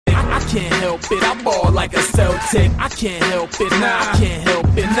can't help it, I ball like a Celtic. I can't help it, nah, I can't help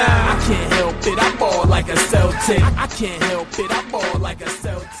it, nah, I can't help it, I ball like a Celtic. I can't help it, I ball like a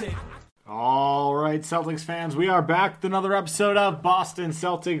Celtic. All right, Celtics fans, we are back with another episode of Boston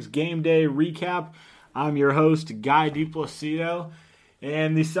Celtics Game Day Recap. I'm your host, Guy DiPlacido,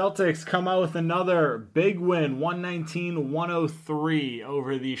 and the Celtics come out with another big win, 119-103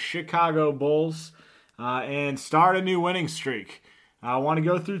 over the Chicago Bulls, and start a new winning streak. I want to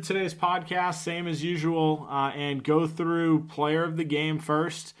go through today's podcast, same as usual, and go through player of the game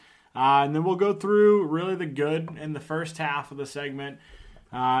first, and then we'll go through really the good in the first half of the segment.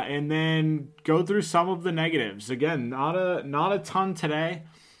 And then go through some of the negatives. Again, not a ton today,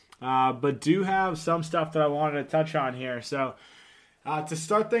 but do have some stuff that I wanted to touch on here. So to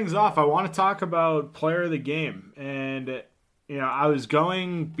start things off, I want to talk about player of the game. And, I was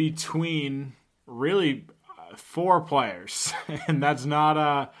going between really four players. And that's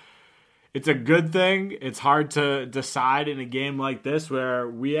not it's a good thing. It's hard to decide in a game like this where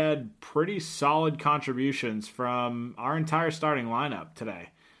we had pretty solid contributions from our entire starting lineup today.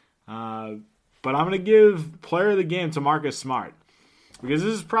 But I'm going to give player of the game to Marcus Smart because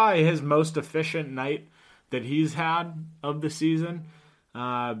this is probably his most efficient night that he's had of the season.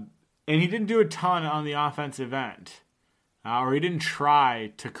 And he didn't do a ton on the offensive end, or he didn't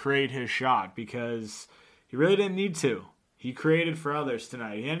try to create his shot because he really didn't need to. He created for others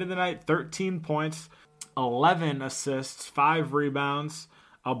tonight. He ended the night 13 points, 11 assists, 5 rebounds,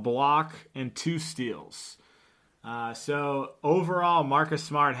 a block, and 2 steals. So overall, Marcus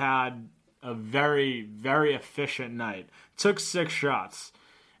Smart had a very, very efficient night. Took 6 shots.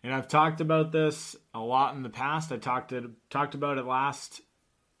 And I've talked about this a lot in the past. I talked about it last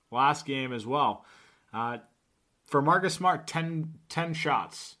game as well. For Marcus Smart, 10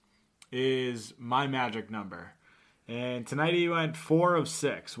 shots is my magic number. And tonight he went 4 of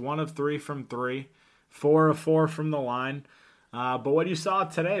 6, 1 of 3 from 3, 4 of 4 from the line. But what you saw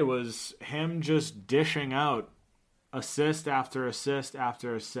today was him just dishing out assist after assist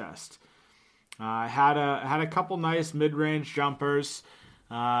after assist. Had a couple nice mid-range jumpers,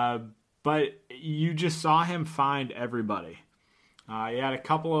 but you just saw him find everybody. He had a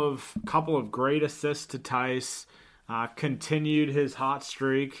couple of great assists to Tice. Continued his hot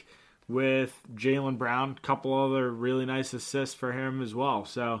streak with Jaylen Brown, a couple other really nice assists for him as well.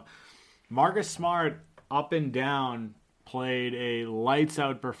 So Marcus Smart, up and down, played a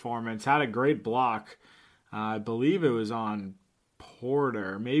lights-out performance, had a great block. I believe it was on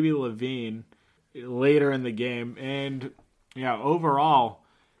Porter, maybe Levine, later in the game. And, overall,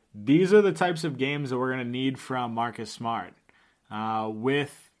 these are the types of games that we're going to need from Marcus Smart.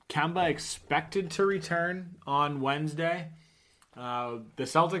 With Kemba expected to return on Wednesday, the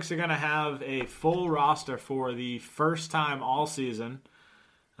Celtics are going to have a full roster for the first time all season,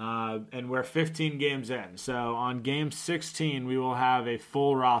 and we're 15 games in. So on game 16, we will have a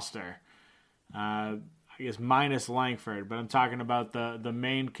full roster, I guess minus Langford, but I'm talking about the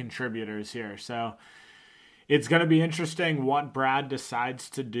main contributors here. So it's going to be interesting what Brad decides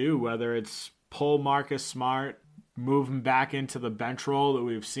to do, whether it's pull Marcus Smart, move him back into the bench role that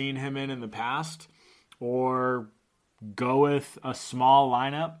we've seen him in the past, or go with a small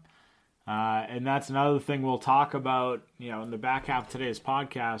lineup. And that's another thing we'll talk about, in the back half of today's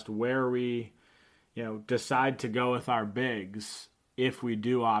podcast, where we, decide to go with our bigs if we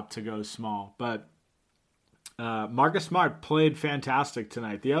do opt to go small. But Marcus Smart played fantastic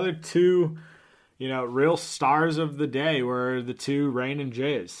tonight. The other two, real stars of the day were the two reigning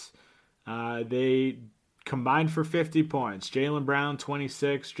Jays. They combined for 50 points. Jaylen Brown,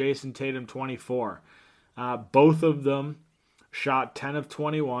 26. Jason Tatum, 24. Both of them shot 10 of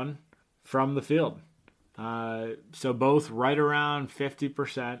 21 from the field. So both right around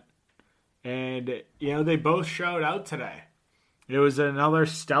 50%. And, they both showed out today. It was another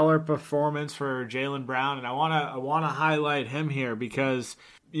stellar performance for Jaylen Brown, and I want to highlight him here because,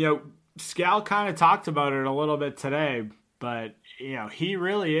 Scal kind of talked about it a little bit today, but, he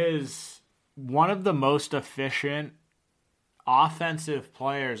really is one of the most efficient offensive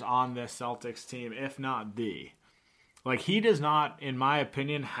players on this Celtics team, if not the. He does not, in my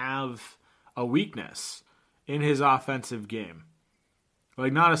opinion, have a weakness in his offensive game.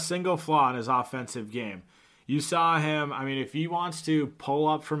 Not a single flaw in his offensive game. You saw him, if he wants to pull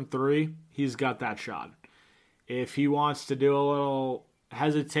up from 3, he's got that shot. If he wants to do a little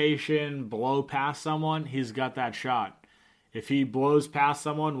hesitation, blow past someone, he's got that shot. If he blows past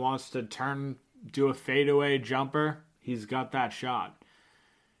someone, wants to do a fadeaway jumper, he's got that shot.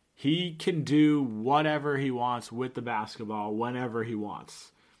 He can do whatever he wants with the basketball whenever he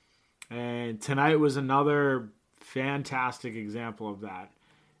wants. And tonight was another fantastic example of that.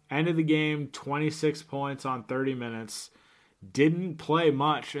 ended the game 26 points on 30 minutes. Didn't play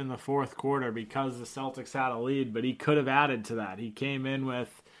much in the fourth quarter because the Celtics had a lead, but he could have added to that. He came in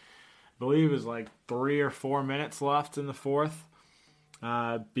with, I believe it was like 3 or 4 minutes left in the fourth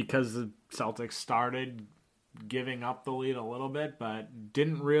because the Celtics started giving up the lead a little bit, but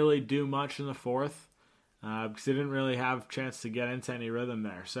didn't really do much in the fourth because they didn't really have a chance to get into any rhythm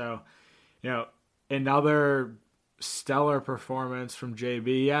there. So, another stellar performance from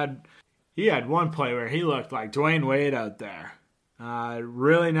JB. He had one play where he looked like Dwayne Wade out there.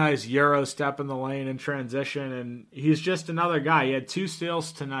 Really nice Euro step in the lane in transition, and he's just another guy. He had 2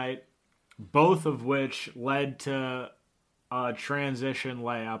 steals tonight, both of which led to a transition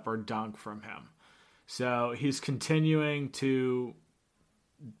layup or dunk from him. So he's continuing to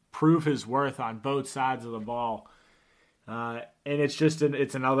prove his worth on both sides of the ball. And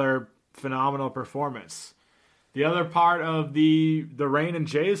it's another phenomenal performance. The other part of the Reign and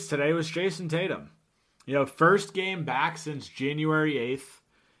Jays today was Jason Tatum. First game back since January 8th,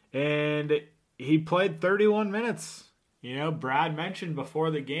 and he played 31 minutes. Brad mentioned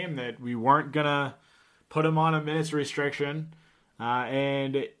before the game that we weren't going to put him on a minutes restriction,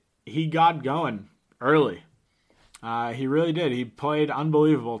 and he got going early. He really did. He played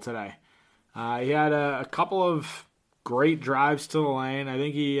unbelievable today. He had a couple of great drives to the lane. I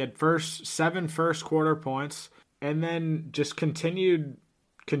think he had 7 first quarter points, and then just continued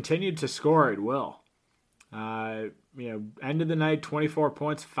to score at will. Ended the night 24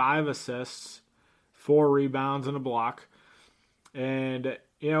 points, 5 assists, 4 rebounds, and a block. And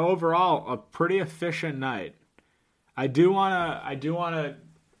overall, a pretty efficient night. I do wanna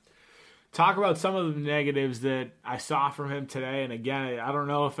talk about some of the negatives that I saw from him today. And again, I don't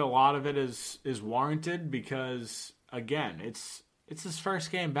know if a lot of it is warranted because again, it's his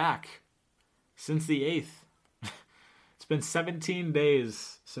first game back since the 8th. It's been 17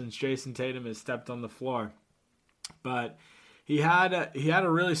 days since Jason Tatum has stepped on the floor. But he had a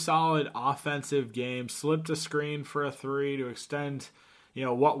really solid offensive game, slipped a screen for a 3 to extend,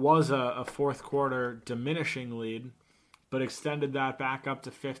 what was a fourth quarter diminishing lead, but extended that back up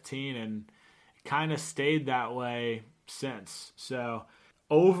to 15 and kind of stayed that way since. So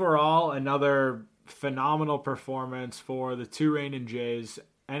overall, another phenomenal performance for the 2 Reigning Jays,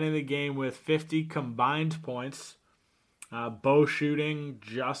 ending the game with 50 combined points, both shooting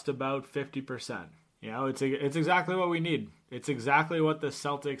just about 50%. It's exactly what we need. It's exactly what the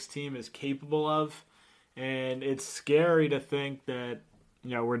Celtics team is capable of, and it's scary to think that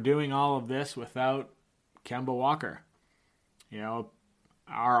we're doing all of this without Kemba Walker.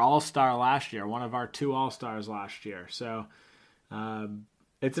 Our all-star last year, one of our 2 all-stars last year. So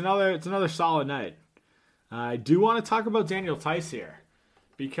it's another solid night. I do want to talk about Daniel Theis here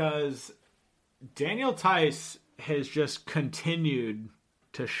because Daniel Theis has just continued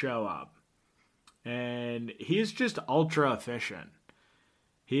to show up. And he's just ultra efficient.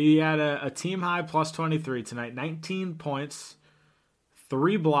 He had a team high plus 23 tonight, 19 points,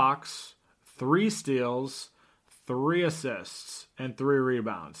 3 blocks, 3 steals, 3 assists, and 3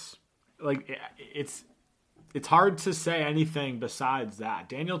 rebounds. It's hard to say anything besides that.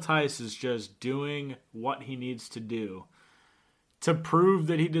 Daniel Theis is just doing what he needs to do to prove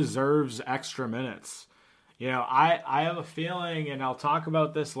that he deserves extra minutes. I have a feeling, and I'll talk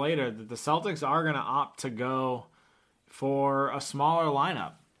about this later, that the Celtics are going to opt to go for a smaller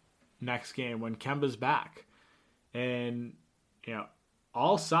lineup next game when Kemba's back. And,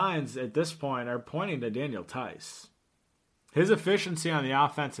 all signs at this point are pointing to Daniel Theis. His efficiency on the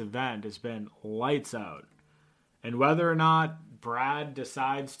offensive end has been lights out. And whether or not Brad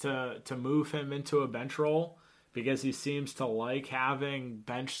decides to move him into a bench role because he seems to like having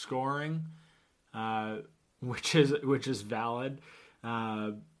bench scoring, which is valid,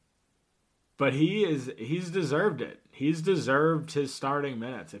 but he's deserved it. He's deserved his starting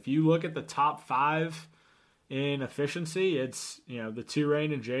minutes. If you look at the top 5 in efficiency, it's the 2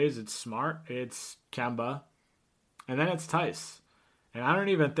 Reigning Jays. It's Smart, it's Kemba, and then it's Theis. And I don't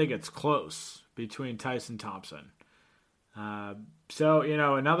even think it's close between Theis and Thompson. So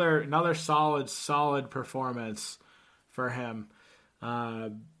another solid performance for him.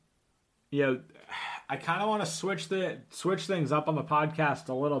 I kind of want to switch things up on the podcast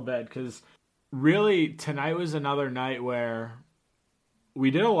a little bit because really tonight was another night where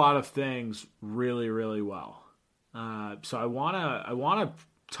we did a lot of things really, really well. So I want to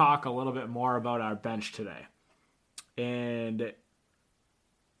talk a little bit more about our bench today. And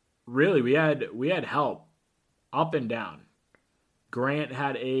really we had help up and down. Grant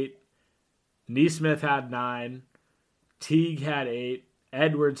had 8, Nesmith had 9, Teague had 8,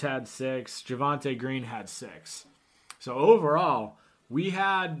 Edwards had 6, Javonte Green had 6. So overall, we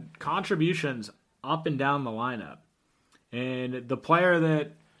had contributions up and down the lineup. And the player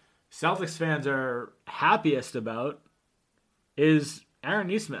that Celtics fans are happiest about is Aaron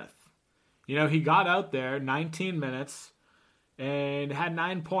Nesmith. You know, he got out there 19 minutes and had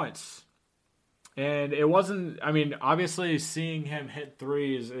 9 points. And it wasn't, I mean, obviously seeing him hit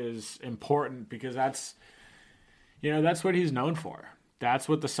threes is important because that's what he's known for. That's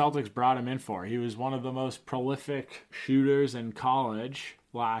what the Celtics brought him in for. He was one of the most prolific shooters in college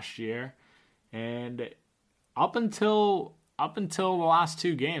last year. And up until the last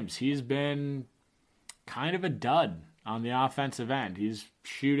 2 games, he's been kind of a dud on the offensive end. He's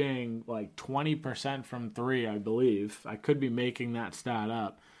shooting like 20% from 3, I believe. I could be making that stat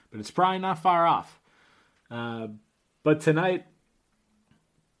up, but it's probably not far off. But tonight,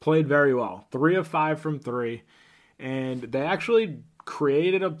 played very well. 3 of 5 from 3. And they actually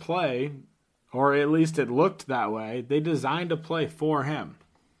created a play, or at least it looked that way. They designed a play for him.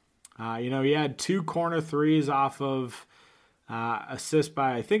 He had 2 corner threes off of assist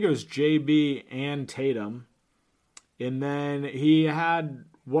by, I think it was JB and Tatum. And then he had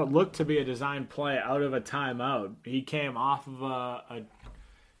what looked to be a design play out of a timeout. He came off of a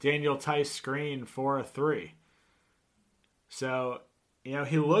Daniel Tice screen for a 3. So,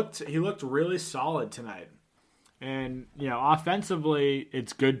 he looked really solid tonight. And, offensively,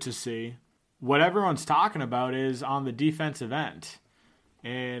 it's good to see. What everyone's talking about is on the defensive end.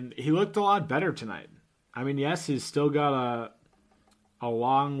 And he looked a lot better tonight. I mean, yes, he's still got a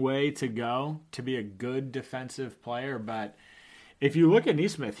long way to go to be a good defensive player, but if you look at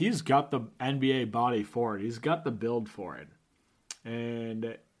Nesmith, he's got the NBA body for it. He's got the build for it.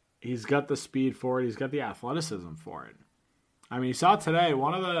 And he's got the speed for it. He's got the athleticism for it. I mean, you saw today,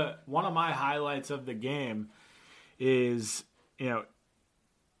 one of my highlights of the game is,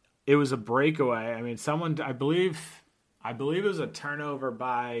 it was a breakaway. I mean, I believe it was a turnover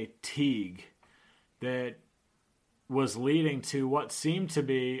by Teague that was leading to what seemed to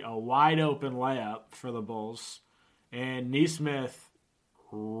be a wide open layup for the Bulls. And Nesmith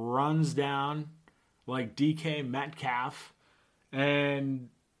runs down like DK Metcalf and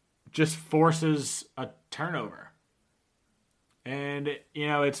just forces a turnover. And,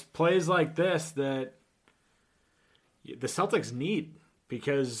 it's plays like this that the Celtics need,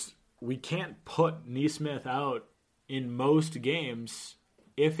 because we can't put Nesmith out in most games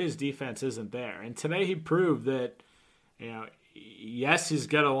if his defense isn't there. And today he proved that, yes, he's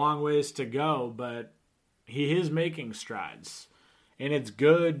got a long ways to go, but he is making strides. And it's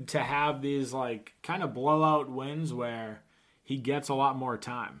good to have these like kind of blowout wins where he gets a lot more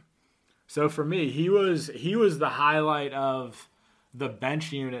time. So for me, he was the highlight of the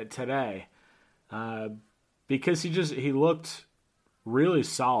bench unit today, because he looked really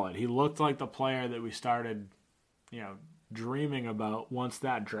solid. He looked like the player that we started, dreaming about once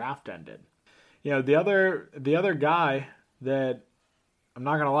that draft ended. The other guy that, I'm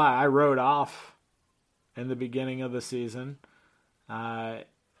not gonna lie, I wrote off in the beginning of the season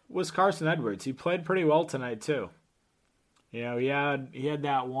was Carson Edwards. He played pretty well tonight too. He had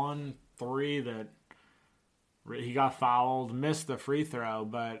that 1-3 that he got fouled, missed the free throw,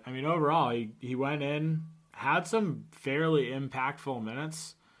 but I mean overall he went in, had some fairly impactful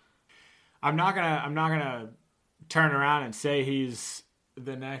minutes. I'm not gonna turn around and say he's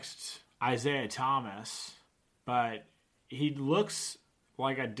the next Isaiah Thomas, but he looks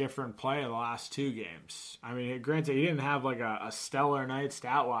like a different player the last 2 games. I mean, granted, he didn't have like a stellar night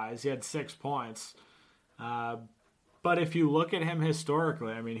stat-wise. He had 6 points. But if you look at him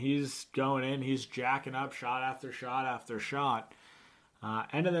historically, I mean, he's going in, he's jacking up shot after shot after shot.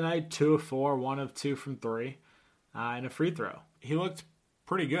 End of the night, 2 of 4, 1 of 2 from 3, and a free throw. He looked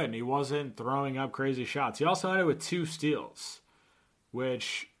pretty good, and he wasn't throwing up crazy shots. He also ended with 2 steals,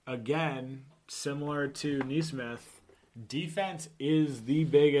 which, again, similar to Nesmith, defense is the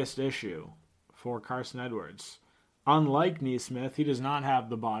biggest issue for Carson Edwards. Unlike Nesmith, he does not have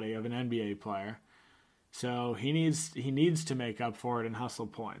the body of an NBA player. So he needs to make up for it and hustle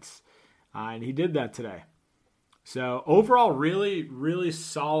points. And he did that today. So overall, really, really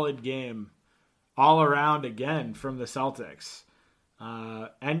solid game all around again from the Celtics.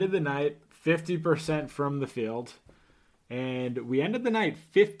 End of the night, 50% from the field. And we ended the night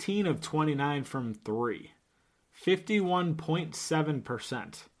 15 of 29 from 3.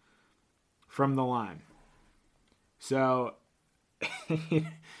 51.7% from the line. So,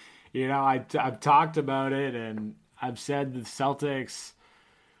 I've talked about it, and I've said the Celtics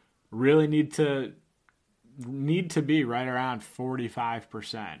really need to be right around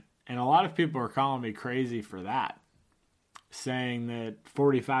 45%. And a lot of people are calling me crazy for that, saying that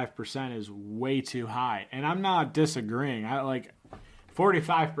 45% is way too high. And I'm not disagreeing.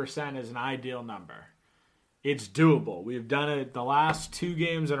 45% is an ideal number. It's doable. We've done it the last 2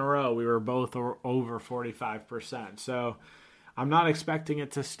 games in a row. We were both over 45%. So I'm not expecting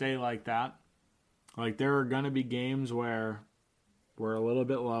it to stay like that. Like, there are going to be games where we're a little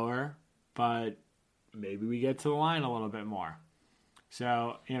bit lower, but maybe we get to the line a little bit more.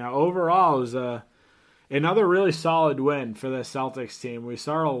 So, overall, it was another really solid win for the Celtics team. We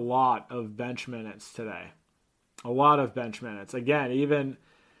saw a lot of bench minutes today. A lot of bench minutes. Again, even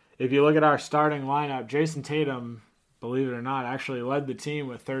if you look at our starting lineup, Jason Tatum, believe it or not, actually led the team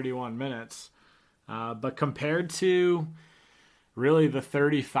with 31 minutes. But compared to really the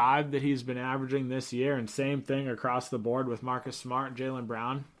 35 that he's been averaging this year, and same thing across the board with Marcus Smart and Jaylen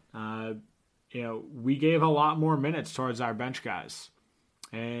Brown, we gave a lot more minutes towards our bench guys.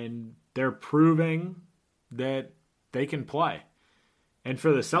 And they're proving that they can play. And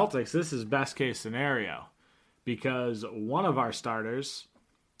for the Celtics, this is best case scenario because one of our starters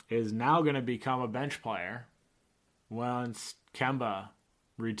is now going to become a bench player once Kemba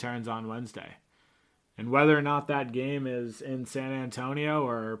returns on Wednesday. And whether or not that game is in San Antonio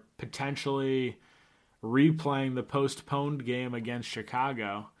or potentially replaying the postponed game against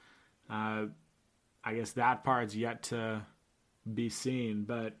Chicago, I guess that part's yet to be seen.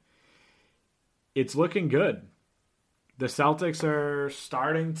 But it's looking good. The Celtics are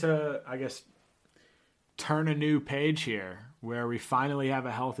starting to, turn a new page here where we finally have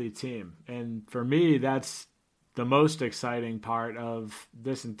a healthy team. And for me, that's the most exciting part of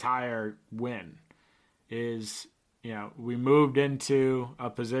this entire win is, we moved into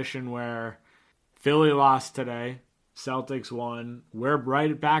a position where Philly lost today, Celtics won. We're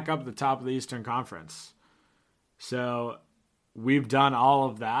right back up at the top of the Eastern Conference. So we've done all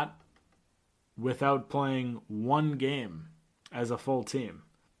of that without playing one game as a full team.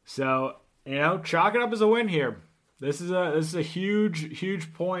 So, chalk it up as a win here. This is a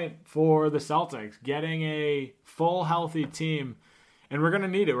huge point for the Celtics, getting a full healthy team, and we're going to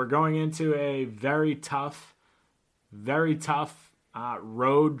need it. We're going into a very tough road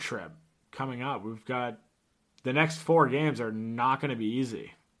trip coming up. We've got the next 4 games are not going to be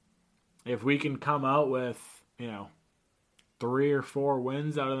easy. If we can come out with 3 or 4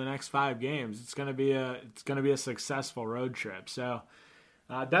 wins out of the next 5 games, it's going to be a successful road trip. So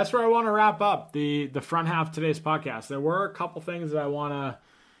that's where I want to wrap up the front half of today's podcast. There were a couple things that I want to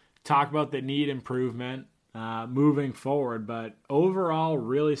talk about that need improvement moving forward, but overall,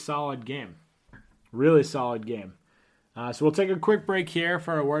 really solid game. Really solid game. So we'll take a quick break here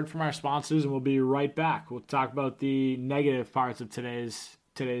for a word from our sponsors, and we'll be right back. We'll talk about the negative parts of today's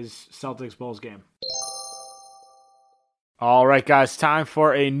Celtics Bulls game. All right, guys, time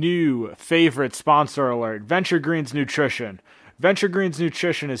for a new favorite sponsor alert, Venture Greens Nutrition. Venture Greens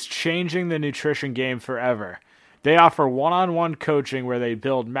Nutrition is changing the nutrition game forever. They offer one-on-one coaching where they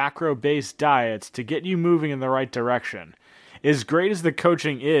build macro-based diets to get you moving in the right direction. As great as the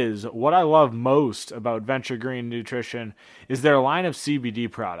coaching is, what I love most about Venture Green Nutrition is their line of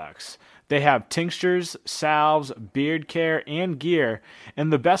CBD products. They have tinctures, salves, beard care, and gear,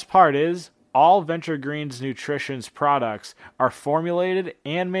 and the best part is, all Venture Greens Nutrition's products are formulated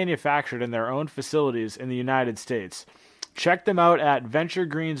and manufactured in their own facilities in the United States. Check them out at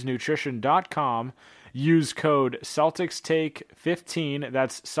venturegreensnutrition.com. Use code CelticsTake15,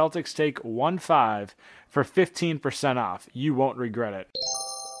 that's CelticsTake15, for 15% off. You won't regret it.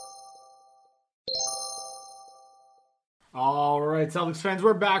 All right, Celtics fans,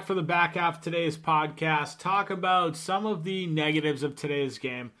 we're back for the back half of today's podcast. Talk about some of the negatives of today's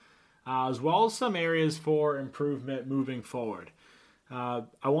game, as well as some areas for improvement moving forward. I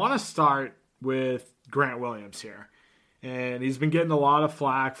want to start with Grant Williams here. And he's been getting a lot of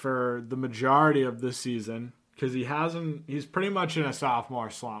flack for the majority of this season because he's pretty much in a sophomore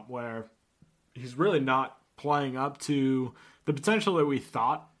slump where he's really not playing up to the potential that we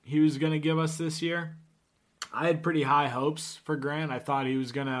thought he was going to give us this year. I had pretty high hopes for Grant. I thought he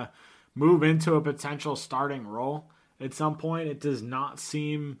was going to move into a potential starting role at some point. It does not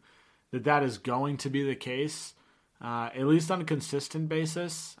seem that is going to be the case, at least on a consistent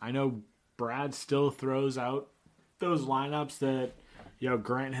basis. I know Brad still throws out those lineups that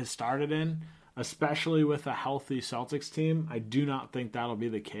Grant has started in, especially with a healthy Celtics team. I do not think that'll be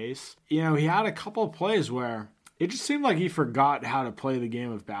the case. He had a couple of plays where it just seemed like he forgot how to play the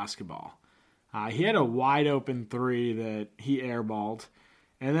game of basketball. He had a wide open 3 that he airballed,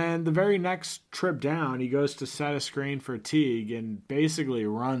 and then the very next trip down, he goes to set a screen for Teague and basically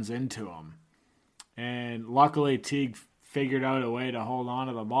runs into him. And luckily, Teague figured out a way to hold on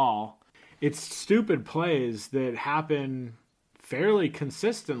to the ball. It's stupid plays that happen fairly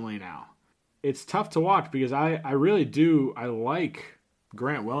consistently now. It's tough to watch because I really do. I like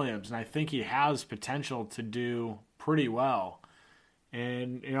Grant Williams, and I think he has potential to do pretty well.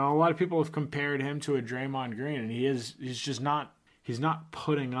 And a lot of people have compared him to a Draymond Green, and he's not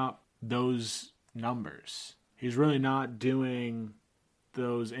putting up those numbers. He's really not doing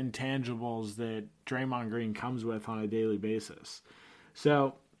those intangibles that Draymond Green comes with on a daily basis.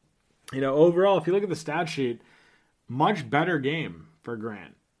 So, overall, if you look at the stat sheet, much better game for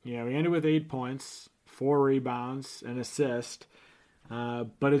Grant. He ended with 8 points, 4 rebounds, an assist,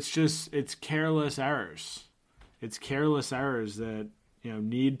 but it's careless errors. It's careless errors that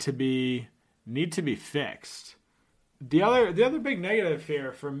need to be fixed. The other big negative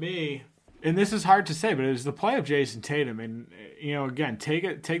here for me, and this is hard to say, but it was the play of Jason Tatum. And again,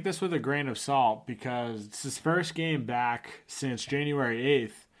 take this with a grain of salt because it's his first game back since January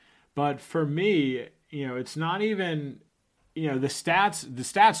 8th. But for me, it's not even the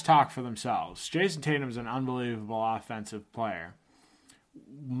stats talk for themselves. Jason Tatum's an unbelievable offensive player.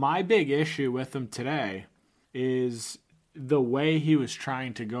 My big issue with him today is the way he was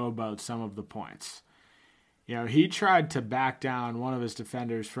trying to go about some of the points. He tried to back down one of his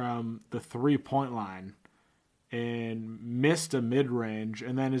defenders from the 3-point line and missed a mid-range,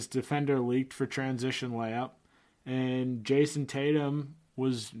 and then his defender leaked for transition layup, and Jason Tatum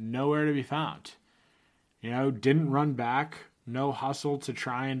was nowhere to be found. Didn't run back, no hustle to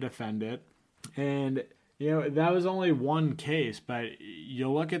try and defend it. And, that was only one case, but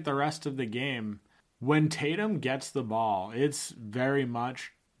you look at the rest of the game, when Tatum gets the ball, it's very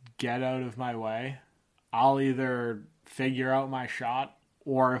much get out of my way. I'll either figure out my shot,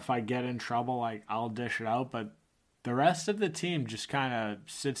 or if I get in trouble, I'll dish it out. But the rest of the team just kind of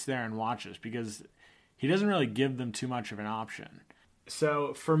sits there and watches because he doesn't really give them too much of an option.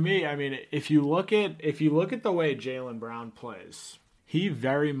 So for me, if you look at the way Jaylen Brown plays, he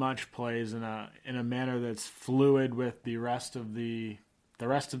very much plays in a manner that's fluid with the rest of the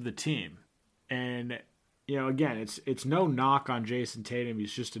team. And again, it's no knock on Jason Tatum.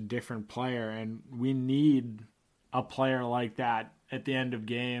 He's just a different player, and we need a player like that at the end of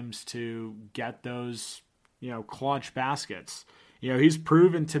games to get those, clutch baskets. He's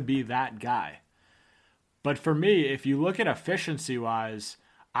proven to be that guy. But for me, if you look at efficiency-wise,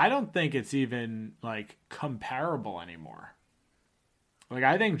 I don't think it's even, comparable anymore.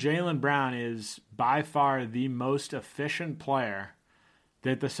 I think Jaylen Brown is by far the most efficient player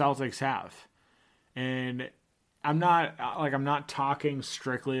that the Celtics have. And I'm not talking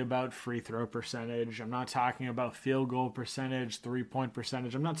strictly about free throw percentage. I'm not talking about field goal percentage, 3-point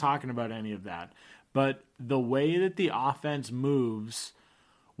percentage. I'm not talking about any of that. But the way that the offense moves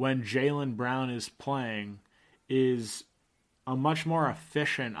when Jaylen Brown is playing is a much more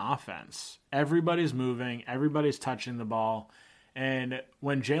efficient offense. Everybody's moving. Everybody's touching the ball. And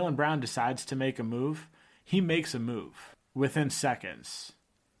when Jaylen Brown decides to make a move, he makes a move within seconds.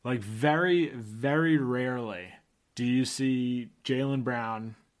 Very, very rarely do you see Jaylen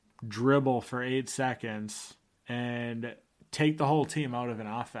Brown dribble for 8 seconds and take the whole team out of an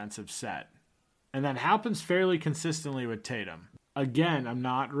offensive set. And that happens fairly consistently with Tatum. Again, I'm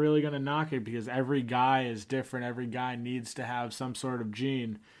not really going to knock it because every guy is different. Every guy needs to have some sort of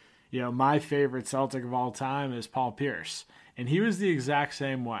gene. My favorite Celtic of all time is Paul Pierce. And he was the exact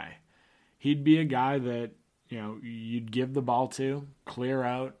same way. He'd be a guy that you'd give the ball to, clear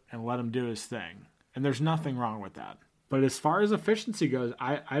out, and let him do his thing. And there's nothing wrong with that. But as far as efficiency goes,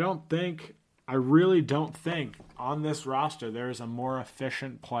 I really don't think on this roster there is a more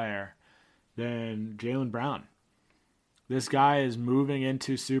efficient player than Jaylen Brown. This guy is moving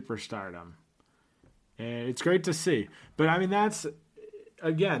into superstardom. And it's great to see. But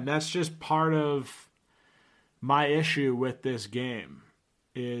that's just part of my issue with this game.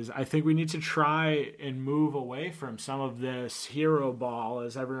 Is I think we need to try and move away from some of this hero ball,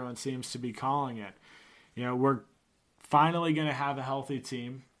 as everyone seems to be calling it. We're finally going to have a healthy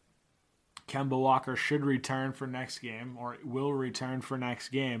team. Kemba Walker should return for next game, or will return for next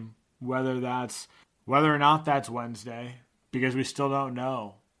game, whether or not that's Wednesday, because we still don't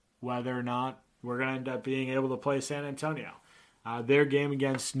know whether or not we're going to end up being able to play San Antonio. Their game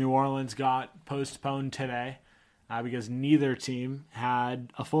against New Orleans got postponed today. Because neither team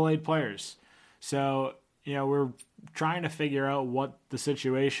had a full 8 players. So, we're trying to figure out what the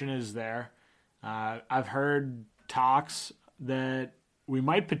situation is there. I've heard talks that we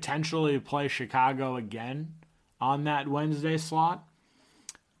might potentially play Chicago again on that Wednesday slot.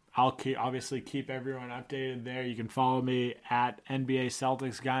 I'll obviously keep everyone updated there. You can follow me at NBA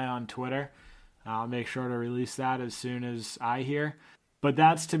Celtics Guy on Twitter. I'll make sure to release that as soon as I hear. But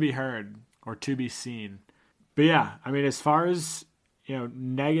that's to be heard or to be seen. But yeah, as far as,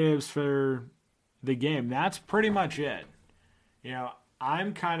 negatives for the game, that's pretty much it.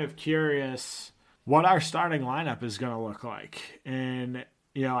 I'm kind of curious what our starting lineup is going to look like. And,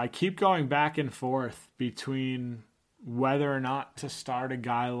 I keep going back and forth between whether or not to start a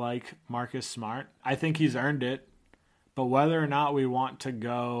guy like Marcus Smart. I think he's earned it, but whether or not we want to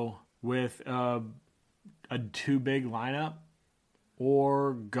go with a too big lineup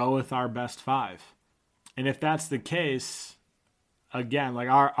or go with our best 5. And if that's the case, again, like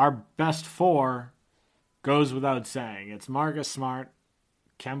our best 4 goes without saying. It's Marcus Smart,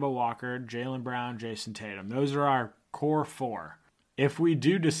 Kemba Walker, Jaylen Brown, Jason Tatum. Those are our core 4. If we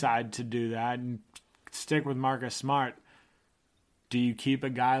do decide to do that and stick with Marcus Smart, do you keep a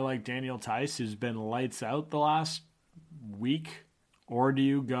guy like Daniel Theis, who's been lights out the last week? Or do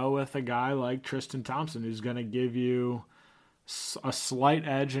you go with a guy like Tristan Thompson, who's going to give you a slight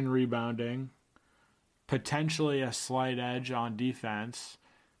edge in rebounding, potentially a slight edge on defense,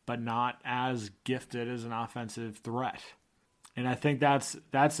 but not as gifted as an offensive threat? And I think that's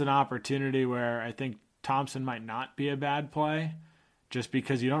an opportunity where I think Thompson might not be a bad play, just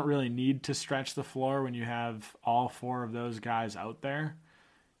because you don't really need to stretch the floor when you have all 4 of those guys out there.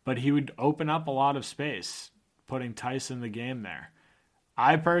 But he would open up a lot of space, putting Theis in the game there.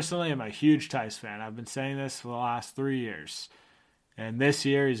 I personally am a huge Theis fan. I've been saying this for the last 3 years. And this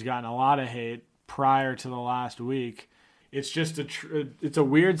year he's gotten a lot of hate prior to the last week. It's just it's a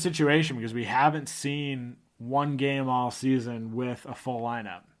weird situation because we haven't seen one game all season with a full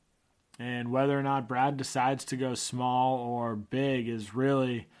lineup. And whether or not Brad decides to go small or big is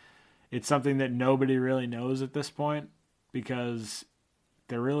really, it's something that nobody really knows at this point, because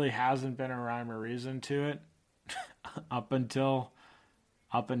there really hasn't been a rhyme or reason to it up until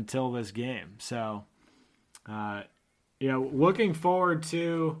this game. So, looking forward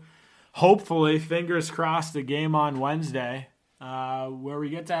to, hopefully, fingers crossed, the game on Wednesday, where we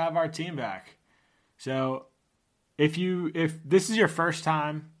get to have our team back. So if this is your first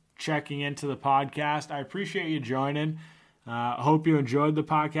time checking into the podcast, I appreciate you joining. Hope you enjoyed the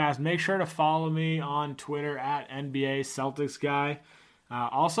podcast. Make sure to follow me on Twitter at NBA Celtics Guy.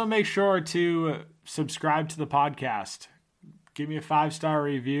 Also, make sure to subscribe to the podcast. Give me a 5-star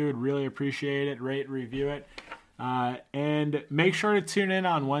review. I'd really appreciate it. Rate, review it. And make sure to tune in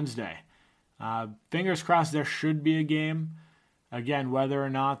on Wednesday. Fingers crossed there should be a game. Again, whether or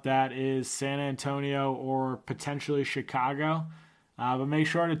not that is San Antonio or potentially Chicago. But make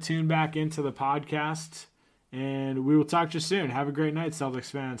sure to tune back into the podcast, and we will talk to you soon. Have a great night,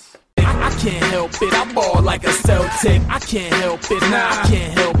 Celtics fans. I can't help it, I ball like a Celtic. I can't help it, nah, I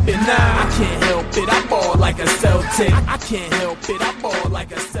can't help it, nah, I can't help it, I ball like a Celtic. I can't help it, I ball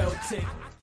like a Celtic.